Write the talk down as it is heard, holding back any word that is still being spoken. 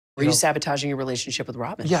Were you sabotaging your relationship with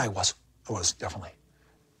Robyn? Yeah, I was definitely.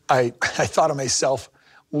 I thought of myself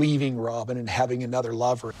leaving Robyn and having another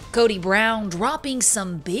lover. Kody Brown dropping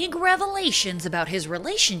some big revelations about his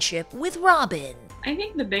relationship with Robyn. I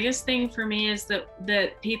think the biggest thing for me is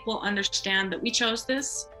that people understand that we chose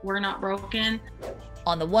this. We're not broken.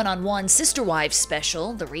 On the one-on-one Sister Wives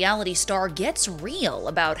special, the reality star gets real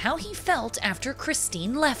about how he felt after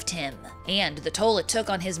Christine left him, and the toll it took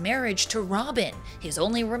on his marriage to Robyn, his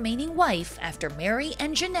only remaining wife after Mary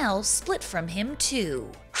and Janelle split from him too.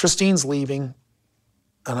 Christine's leaving,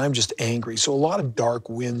 and I'm just angry. So a lot of dark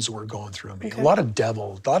winds were going through me, a lot of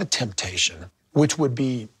devil, a lot of temptation, which would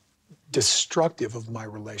be destructive of my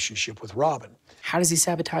relationship with Robyn. How does he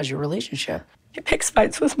sabotage your relationship? He picks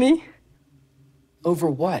fights with me.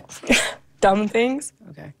 Over what? Dumb things.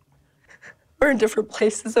 Okay. We're in different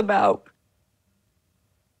places about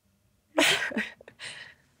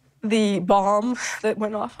the bomb that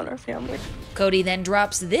went off on our family. Kody then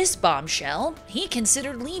drops this bombshell. He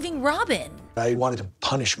considered leaving Robyn. I wanted to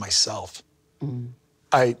punish myself.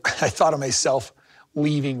 I thought of myself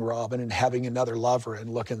leaving Robyn and having another lover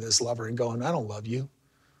and looking at this lover and going, I don't love you.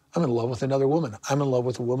 I'm in love with another woman. I'm in love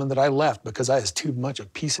with a woman that I left because I was too much a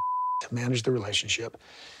piece of to manage the relationship.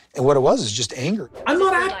 And what it was is just anger. I'm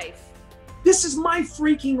not acting. This is my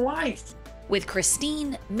freaking life. With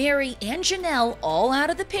Christine, Mary, and Janelle all out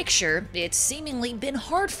of the picture, it's seemingly been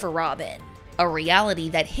hard for Robyn. A reality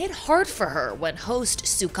that hit hard for her when host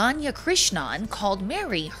Sukanya Krishnan called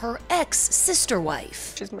Mary her ex-sister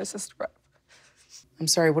wife. She's my sister wife. I'm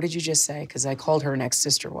sorry, what did you just say? Because I called her an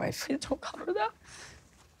ex-sister wife. You don't call her that.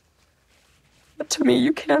 But to me,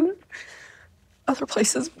 you can. Other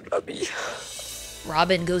places would not be.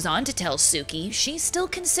 Robyn goes on to tell Suki she still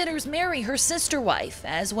considers Mary her sister wife,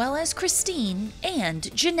 as well as Christine and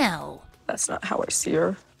Janelle. That's not how I see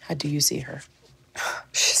her. How do you see her?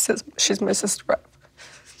 She says she's my sister wife.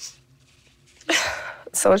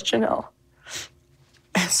 So is Janelle.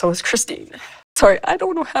 And so is Christine. Sorry, I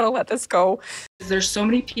don't know how to let this go. There's so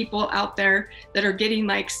many people out there that are getting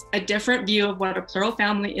like a different view of what a plural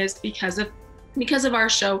family is because of our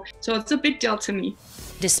show. So it's a big deal to me.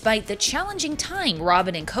 Despite the challenging time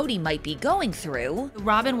Robyn and Kody might be going through,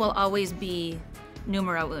 Robyn will always be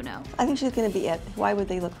numero uno. I think she's gonna be it. Why would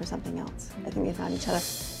they look for something else? I think they found each other.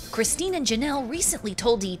 Christine and Janelle recently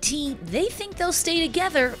told ET they think they'll stay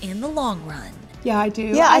together in the long run. Yeah, I do.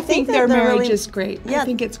 Yeah, I think their they're marriage really, is great. Yeah, I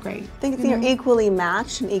think it's great. I think they're equally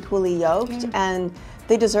matched and equally yoked, and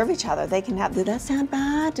they deserve each other. They can have, did that sound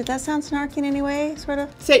bad? Did that sound snarky in any way, sort of?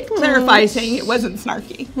 Clarify saying it wasn't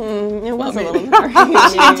snarky. It was a little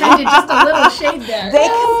snarky. She intended just a little shade there. They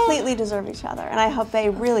completely deserve each other, and I hope they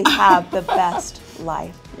really have the best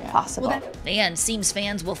life possible. And Seems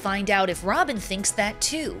fans will find out if Robyn thinks that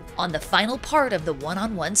too on the final part of the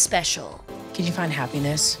one-on-one special. Can you find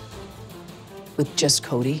happiness with just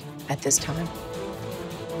Kody at this time?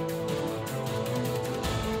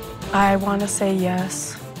 I want to say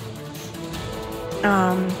yes.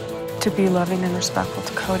 To be loving and respectful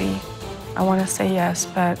to Kody. I want to say yes,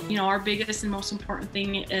 but... You know, our biggest and most important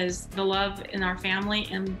thing is the love in our family.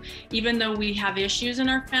 And even though we have issues in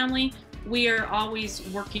our family, we are always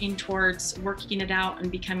working towards working it out and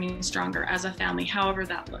becoming stronger as a family, however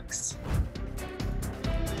that looks.